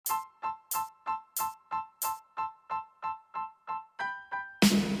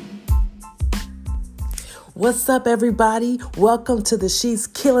What's up, everybody? Welcome to the She's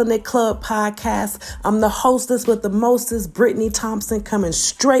Killing It Club podcast. I'm the hostess with the mostest, Brittany Thompson, coming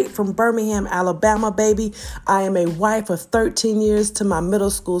straight from Birmingham, Alabama, baby. I am a wife of 13 years to my middle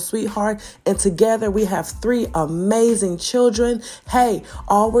school sweetheart, and together we have 3 amazing children. Hey,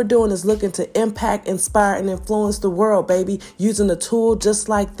 all we're doing is looking to impact, inspire, and influence the world, baby, using a tool just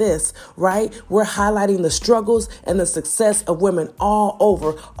like this, right? We're highlighting the struggles and the success of women all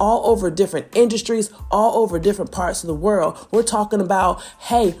over different industries, all over different parts of the world. We're talking about,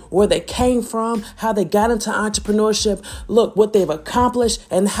 hey, where they came from, how they got into entrepreneurship, look, what they've accomplished,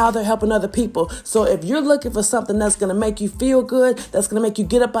 and how they're helping other people. So if you're looking for something that's going to make you feel good, that's going to make you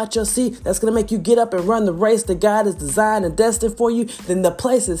get up out your seat, that's going to make you get up and run the race that God has designed and destined for you, then the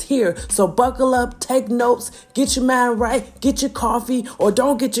place is here. So buckle up, take notes, get your mind right, get your coffee, or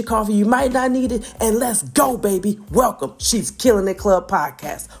don't get your coffee. You might not need it, and let's go, baby. Welcome. She's Killing It Club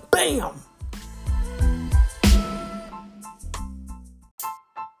podcast. Bam!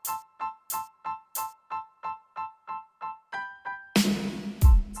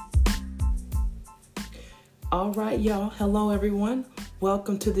 All right, y'all. Hello, everyone.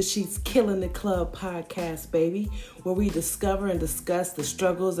 Welcome to the She's Killing the Club podcast, baby, where we discover and discuss the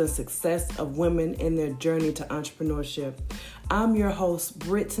struggles and success of women in their journey to entrepreneurship. I'm your host,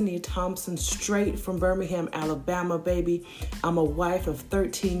 Brittany Thompson, straight from Birmingham, Alabama, baby. I'm a wife of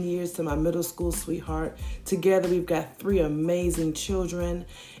 13 years to my middle school sweetheart. Together, we've got 3 amazing children,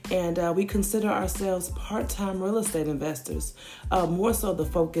 and we consider ourselves part-time real estate investors. More so, the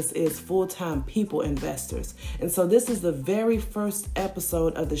focus is full-time people investors. And so this is the very first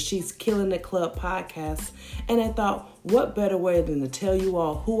episode of the She's Killing It Club podcast, and I thought, what better way than to tell you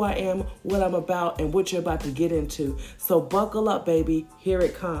all who I am, what I'm about, and what you're about to get into. So buckle up, baby. Here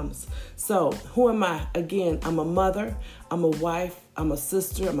it comes. So who am I? Again, I'm a mother. I'm a wife. I'm a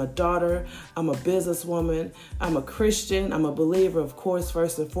sister. I'm a daughter. I'm a businesswoman. I'm a Christian. I'm a believer, of course,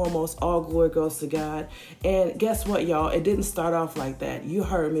 first and foremost. All glory goes to God. And guess what, y'all? It didn't start off like that. You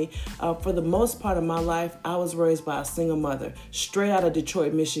heard me. For the most part of my life, I was raised by a single mother, straight out of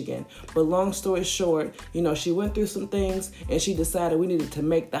Detroit, Michigan. But long story short, she went through some things and she decided we needed to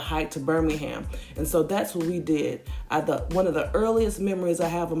make the hike to Birmingham. And so that's what we did. One of the earliest memories I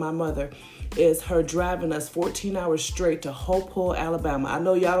have of my mother is her driving us 14 hours straight to Hope Hull, Alabama. I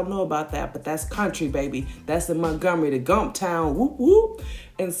know y'all don't know about that, but that's country, baby. That's in Montgomery, the Gump Town, whoop, whoop.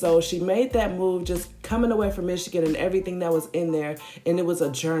 And so she made that move, just coming away from Michigan and everything that was in there. And it was a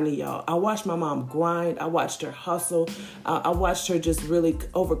journey, y'all. I watched my mom grind. I watched her hustle. I watched her just really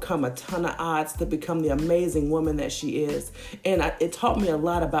overcome a ton of odds to become the amazing woman that she is. And it taught me a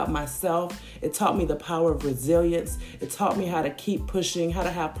lot about myself. It taught me the power of resilience. It taught me how to keep pushing, how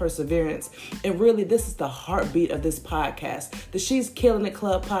to have perseverance. And really, this is the heartbeat of this podcast. The She's Killing It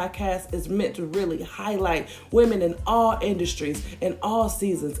Club podcast is meant to really highlight women in all industries, in all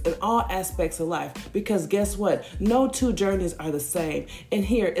seasons, in all aspects of life. Because guess what? No 2 journeys are the same. And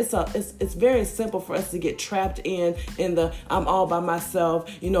here, it's very simple for us to get trapped in the I'm all by myself,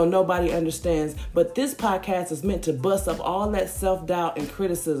 nobody understands. But this podcast is meant to bust up all that self-doubt and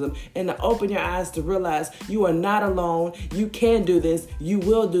criticism and to open your eyes to realize you are not alone. You can do this. You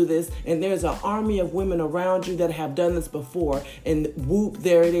will do this. And there's an army of women around you that have done this before. And whoop,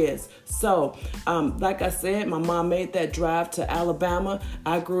 there it is. So, like I said, my mom made that drive to Alabama.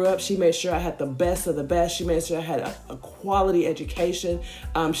 I grew up. She made sure I had the best of the best. She made sure I had a quality education.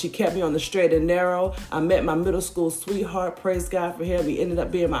 She kept me on the straight and narrow. I met my middle school sweetheart. Praise God for him. He ended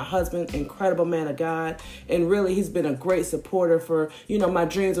up being my husband, incredible man of God. And really, he's been a great supporter for, my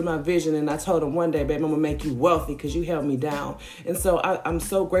dreams and my vision. And I told him one day, babe, I'm going to make you wealthy because you held me down. And so I'm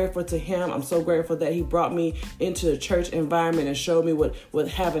so grateful to him. I'm so grateful that he brought me into the church environment and showed me what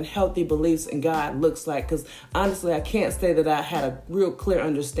having healthy beliefs in God looks like. Because honestly, I can't say that I had a real clear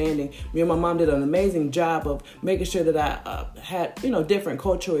understanding. Me and my mom did an amazing job of making sure that I had, different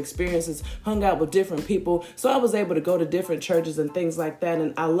cultural experiences, hung out with different people. So I was able to go to different churches and things like that.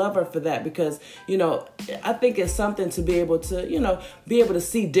 And I love her for that because, I think it's something to be able to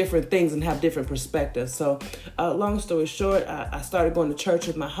see different things and have different perspectives. So long story short, I started going to church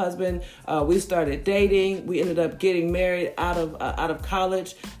with my husband. We started dating. We ended up getting married out of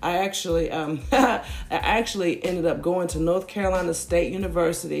college. I actually ended up going to North Carolina State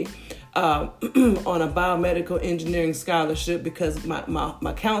University on a biomedical engineering scholarship because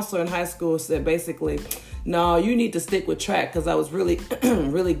my counselor in high school said basically, no, you need to stick with track because I was really,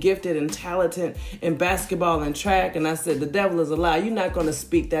 really gifted and talented in basketball and track. And I said, the devil is a lie. You're not going to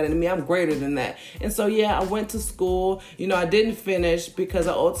speak that into me. I'm greater than that. And so, yeah, I went to school. I didn't finish because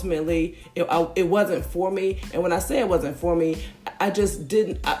it wasn't for me. And when I say it wasn't for me, I just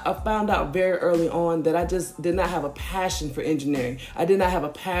didn't, I found out very early on that I just did not have a passion for engineering. I did not have a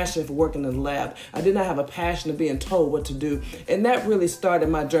passion for working in the lab. I did not have a passion of being told what to do. And that really started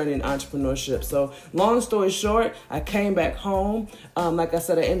my journey in entrepreneurship. So long story short, I came back home. Like I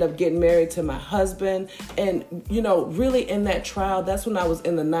said, I ended up getting married to my husband. And, really in that trial, that's when I was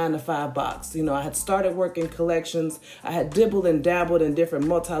in the 9-to-5 box. I had started working collections. I had dibbled and dabbled in different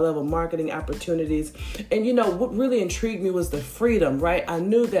multi-level marketing opportunities. And, what really intrigued me was the freedom, right? I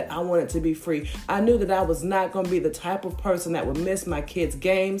knew that I wanted to be free. I knew that I was not going to be the type of person that would miss my kids'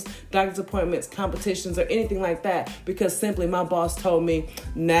 games, doctor's appointments, competitions, or anything like that, because simply my boss told me,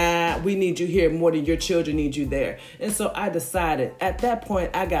 nah, we need you here more than your children need you there. And so I decided at that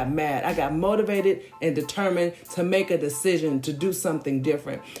point, I got mad. I got motivated and determined to make a decision to do something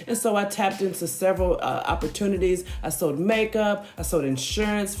different. And so I tapped into several opportunities. I sold makeup. I sold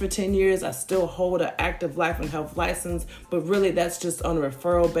insurance for 10 years. I still hold an active life and health license, but really that's just on a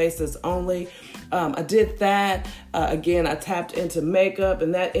referral basis only. I did that. Again, I tapped into makeup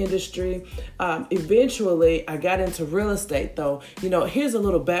and that industry. Eventually, I got into real estate, though. Here's a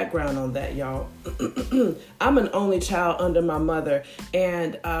little background on that, y'all. I'm an only child under my mother,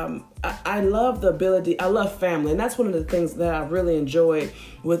 and I love I love family, and that's one of the things that I really enjoy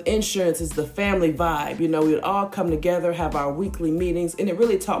with insurance is the family vibe. We would all come together, have our weekly meetings, and it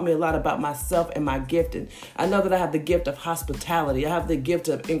really taught me a lot about myself and my gifting. I know that I have the gift of hospitality. I have the gift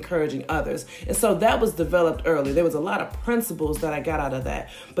of encouraging others, and so that was developed early. There was a lot of principles that I got out of that.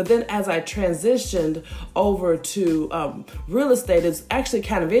 But then as I transitioned over to real estate, it's actually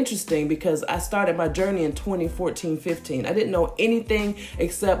kind of interesting because I started my journey in 2014-15. I didn't know anything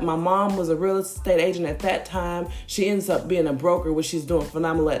except my mom was a real estate agent at that time. She ends up being a broker, which she's doing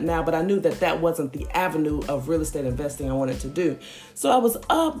phenomenal at now, but I knew that that wasn't the avenue of real estate investing I wanted to do. So I was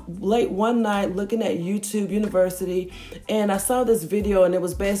up late one night looking at YouTube University, and I saw this video, and it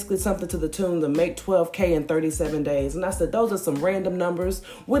was basically something to the tune to make $12K in 37 days. And I said, those are some random numbers.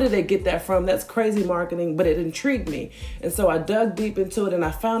 Where did they get that from? That's crazy marketing, but it intrigued me. And so I dug deep into it, and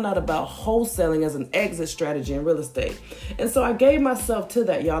I found out about wholesaling as an exit strategy in real estate. And so I gave myself to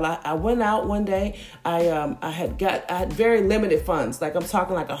that, y'all. I went out one day. I had very limited funds. Like I'm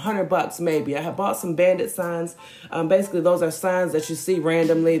talking like $100 maybe. I had bought some bandit signs. Basically, those are signs that you see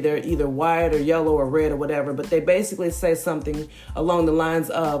randomly. They're either white or yellow or red or whatever, but they basically say something along the lines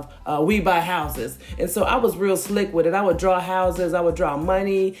of we buy houses. And so I was real slick with it. I would draw houses. I would draw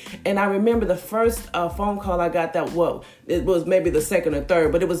money. And I remember the first phone call I got it was maybe the second or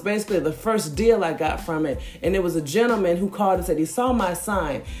third, but it was basically the first deal I got from it. And it was a gentleman who called and said he saw my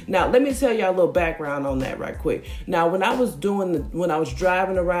sign. Now, let me tell y'all a little background on that right quick. Now, when I was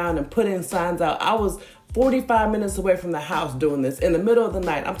driving around and putting signs out, I was 45 minutes away from the house doing this in the middle of the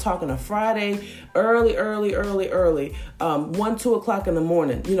night. I'm talking a Friday, early, 1, 2 o'clock in the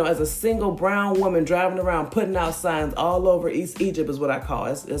morning, as a single brown woman driving around, putting out signs all over East Egypt is what I call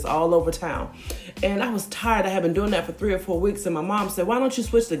it. It's all over town. And I was tired. I had been doing that for 3 or 4 weeks. And my mom said, why don't you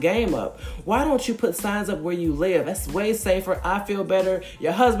switch the game up? Why don't you put signs up where you live? That's way safer. I feel better.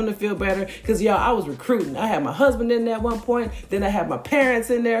 Your husband will feel better. Because, y'all, I was recruiting. I had my husband in there at one point. Then I had my parents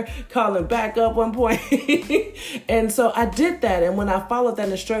in there calling back up one point. And so I did that. And when I followed that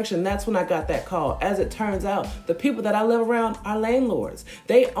instruction, that's when I got that call. As it turns out, the people that I live around are landlords.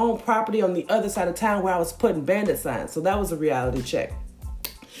 They own property on the other side of town where I was putting bandit signs. So that was a reality check.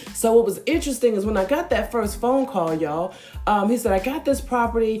 So what was interesting is when I got that first phone call, y'all, he said, I got this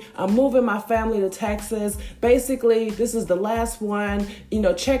property. I'm moving my family to Texas. Basically, this is the last one.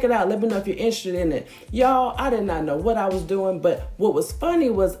 Check it out. Let me know if you're interested in it. Y'all, I did not know what I was doing. But what was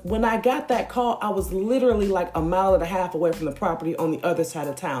funny was when I got that call, I was literally like 1.5 miles away from the property on the other side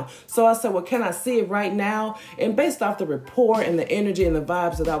of town. So I said, well, can I see it right now? And based off the rapport and the energy and the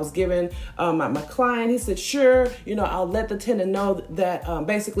vibes that I was giving my client, he said, sure. I'll let the tenant know that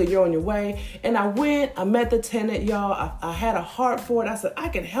basically you're on your way. And I went, I met the tenant, y'all. I had a heart for it. I said, I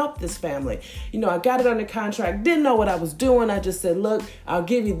can help this family. I got it under contract, didn't know what I was doing. I just said, look, I'll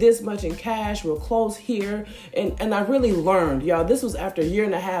give you this much in cash. We'll close here. And I really learned, y'all, this was after 1.5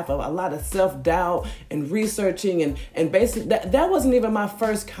 years of a lot of self-doubt and researching and basically that wasn't even my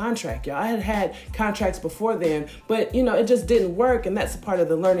first contract, y'all. I had contracts before then, but it just didn't work. And that's a part of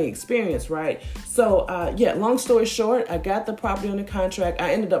the learning experience, right? So long story short, I got the property under contract.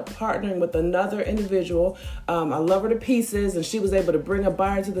 I ended ended up partnering with another individual. I love her to pieces, and she was able to bring a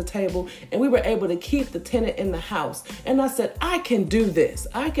buyer to the table, and we were able to keep the tenant in the house. And I said, I can do this.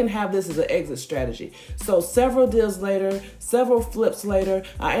 I can have this as an exit strategy. So several deals later, several flips later,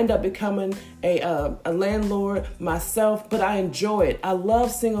 I end up becoming a landlord myself, but I enjoy it. I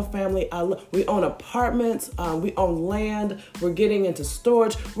love single family. We own apartments, we own land, we're getting into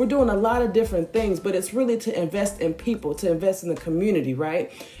storage. We're doing a lot of different things, but it's really to invest in people, to invest in the community,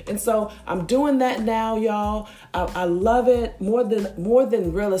 right? And so I'm doing that now, y'all. I love it more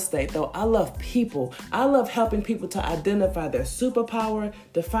than real estate, though. I love people. I love helping people to identify their superpower,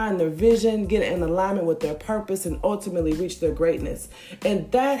 define their vision, get in alignment with their purpose, and ultimately reach their greatness.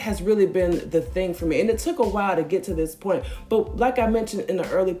 And that has really been the thing for me. And it took a while to get to this point. But like I mentioned in the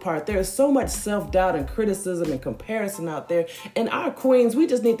early part, there is so much self-doubt and criticism and comparison out there. And our queens, we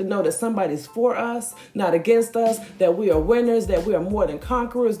just need to know that somebody's for us, not against us, that we are winners, that we are more than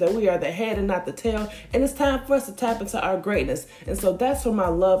conquerors, that we are the head and not the tail. And it's time for us to tap into our greatness. And so that's where my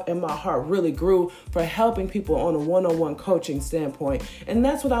love and my heart really grew, for helping people on a one-on-one coaching standpoint. And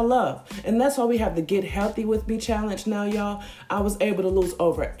that's what I love. And that's why we have the Get Healthy With Me challenge now, y'all. I was able to lose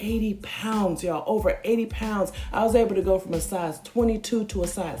over 80 pounds, y'all, over 80 pounds. I was able to go from a size 22 to a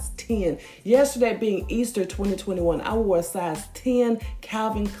size 10. Yesterday being Easter 2021, I wore a size 10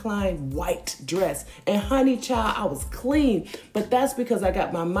 Calvin Klein white dress. And honey child, I was clean. But that's because I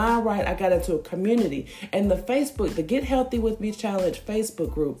got my mind right. I got into a community. And the Get Healthy With Me challenge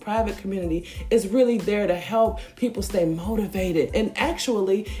Facebook group, private community, is really there to help people stay motivated. And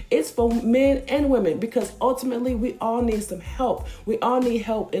actually, it's for men and women, because ultimately we all need some help. We all need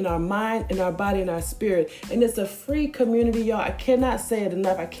help in our mind, in our body, in our spirit. And it's a free community, y'all. I cannot say it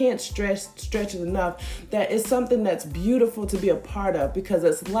enough. I can't stretch it enough, that it's something that's beautiful to be a part of, because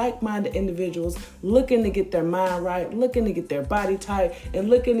it's like-minded individuals looking to get their mind right, looking to get their body tight, and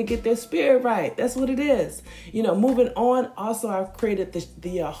looking to get their spirit right. That's what it is. Moving on, also I've created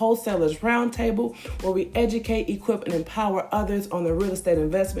the Wholesalers Roundtable, where we educate, equip, and empower others on the real estate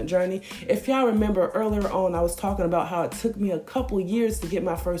investment journey. If y'all remember earlier on, I was talking about how it took me a couple years to get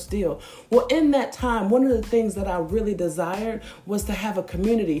my first deal. Well, in that time, one of the things that I really desired was to have a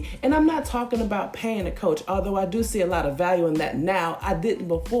community. And I'm not talking about paying a coach, although I do see a lot of value in that now. I didn't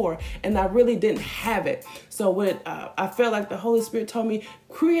before, and I really didn't have it. So I felt like the Holy Spirit told me,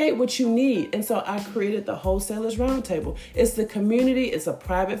 create what you need. And so I created the Wholesalers Roundtable. It's the community. It's a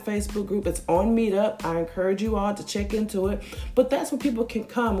private Facebook group. It's on Meetup. I encourage you all to check into it. But that's where people can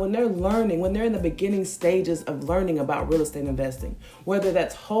come when they're learning, when they're in the beginning stages of learning about real estate investing, whether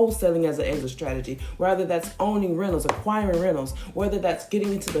that's wholesaling as an exit strategy, whether that's owning rentals, acquiring rentals, whether that's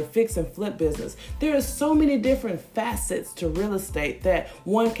getting into the fix and flip business. There are so many different facets to real estate that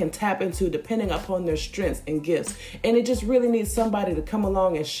one can tap into depending upon their strengths and gifts. And it just really needs somebody to come along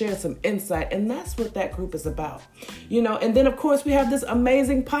and share some insight. And that's what that group is about. And then of course we have this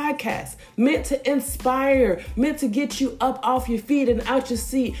amazing podcast meant to inspire, meant to get you up off your feet and out your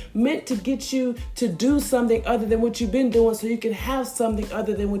seat, meant to get you to do something other than what you've been doing so you can have something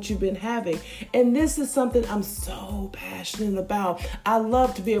other than what you've been having. And this is something I'm so passionate about. I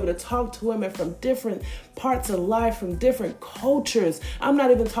love to be able to talk to women from different parts of life, from different cultures. I'm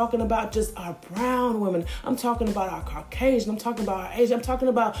not even talking about just our brown women. I'm talking about our Caucasian. I'm talking about our Asian. I'm talking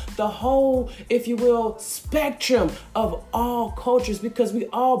about the whole, if you will, spectrum of all cultures, because we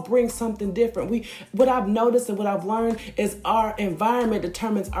all bring something different. What I've noticed and what I've learned is our environment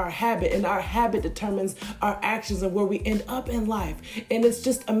determines our habit, and our habit determines our actions and where we end up in life. And it's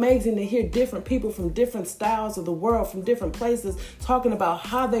just amazing to hear different people from different styles of the world, from different places, talking about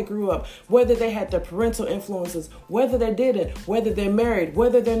how they grew up, whether they had their parental influences, whether they didn't, whether they're married,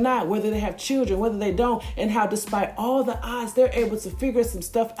 whether they're not, whether they have children, whether they don't, and how despite all the odds, they're able to figure some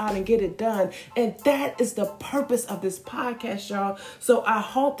stuff out and get it done. And that is the purpose of this podcast, y'all. So I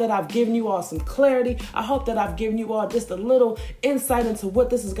hope that I've given you all some clarity. I hope that I've given you all just a little insight into what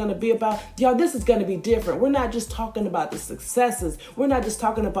this is going to be about. Y'all, this is going to be different. We're not just talking about the successes. We're not just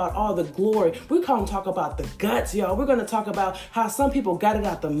talking about all the glory. We're going to talk about the guts, y'all. We're going to talk about how some people got it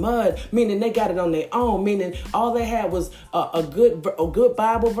out the mud, meaning they got it on their own, meaning all they had was a good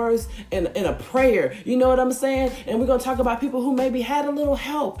Bible verse and a prayer. You know what I'm saying? And we're going to talk about people who maybe had a little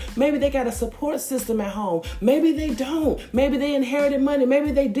help. Maybe they got a support system at home. Maybe they don't. Maybe they inherited money.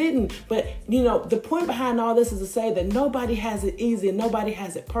 Maybe they didn't. But, the point behind all this is to say that nobody has it easy and nobody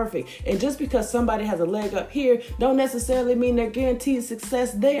has it perfect. And just because somebody has a leg up here don't necessarily mean they're guaranteed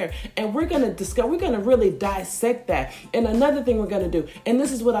success there. And we're going to really dissect that. And another thing we're going to do, and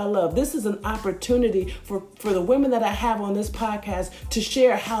this is what I love, this is an opportunity for the women that I have on this podcast to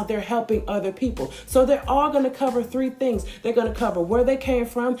share how they're helping other people. So they're all going to cover three things. They're going to cover where where they came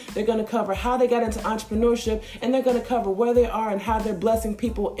from. They're going to cover how they got into entrepreneurship, and they're going to cover where they are and how they're blessing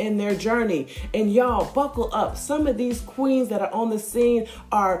people in their journey. And y'all, buckle up. Some of these queens that are on the scene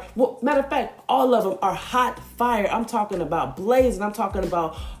are, well, matter of fact, all of them are hot fire. I'm talking about blazing. I'm talking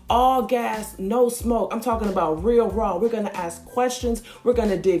about all gas, no smoke. I'm talking about real raw. We're going to ask questions. We're going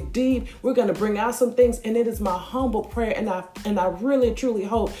to dig deep. We're going to bring out some things. And it is my humble prayer. And I really, truly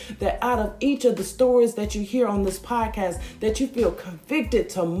hope that out of each of the stories that you hear on this podcast, that you feel convicted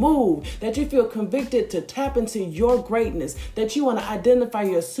to move, that you feel convicted to tap into your greatness, that you want to identify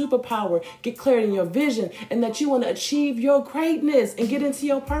your superpower, get clarity in your vision, and that you want to achieve your greatness and get into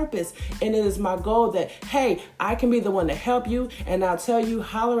your purpose. And it is my goal that, hey, I can be the one to help you. And I'll tell you,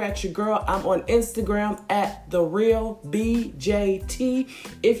 holler at your girl. I'm on Instagram at TheRealBJT.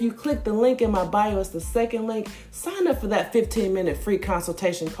 If you click the link in my bio, it's the second link. Sign up for that 15-minute free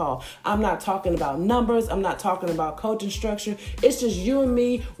consultation call. I'm not talking about numbers. I'm not talking about coaching structure. It's just you and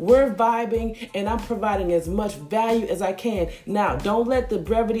me. We're vibing, and I'm providing as much value as I can. Now, don't let the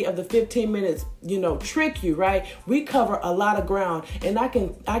brevity of the 15 minutes, trick you, right? We cover a lot of ground, and I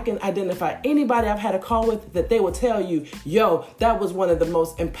can identify anybody I've had a call with that they will tell you, yo, that was one of the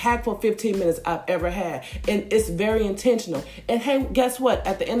most impactful 15 minutes I've ever had. And it's very intentional. And hey, guess what?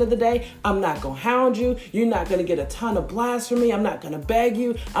 At the end of the day, I'm not going to hound you. You're not going to get a ton of blasts from me. I'm not going to beg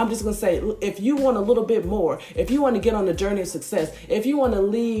you. I'm just going to say, if you want a little bit more, if you want to get on the journey of success, if you want to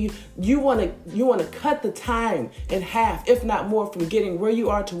leave, you want to cut the time in half, if not more, from getting where you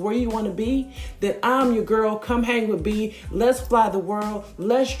are to where you want to be, then I'm your girl. Come hang with me. Let's fly the world.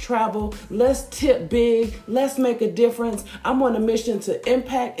 Let's travel. Let's tip big. Let's make a difference. I'm on a mission to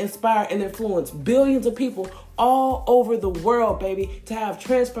impact, inspire, and influence billions of people all over the world, baby, to have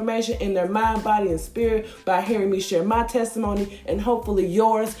transformation in their mind, body, and spirit by hearing me share my testimony and hopefully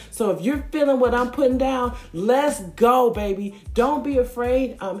yours. So if you're feeling what I'm putting down, let's go, baby. Don't be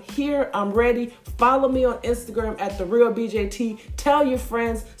afraid. I'm here. I'm ready. Follow me on Instagram at TheRealBJT. Tell your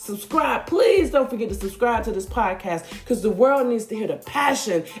friends. Subscribe. Please don't forget to subscribe to this podcast, because the world needs to hear the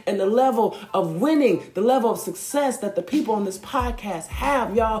passion and the level of winning, the level of success that the people on this podcast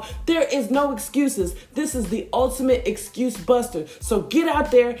have, y'all. There is no excuses. This is the ultimate excuse buster. So get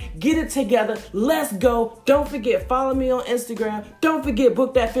out there, get it together. Let's go. Don't forget, follow me on Instagram. Don't forget,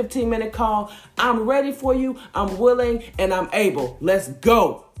 book that 15-minute call. I'm ready for you. I'm willing and I'm able. Let's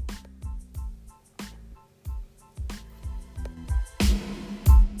go.